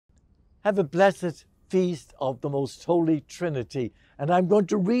Have a blessed feast of the Most Holy Trinity. And I'm going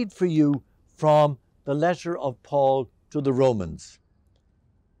to read for you from the letter of Paul to the Romans.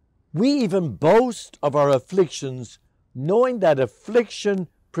 We even boast of our afflictions, knowing that affliction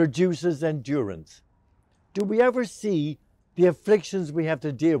produces endurance. Do we ever see the afflictions we have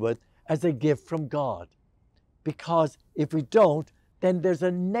to deal with as a gift from God? Because if we don't, then there's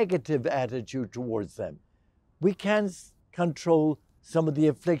a negative attitude towards them. We can't control some of the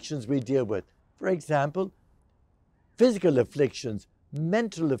afflictions we deal with. For example, physical afflictions,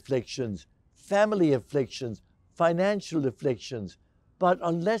 mental afflictions, family afflictions, financial afflictions. But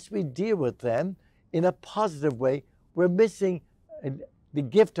unless we deal with them in a positive way, we're missing the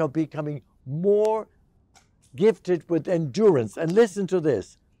gift of becoming more gifted with endurance. And listen to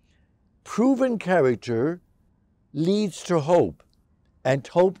this. Proven character leads to hope, and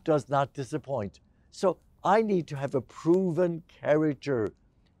hope does not disappoint. So I need to have a proven character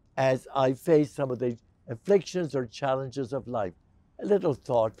as I face some of the afflictions or challenges of life. A little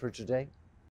thought for today.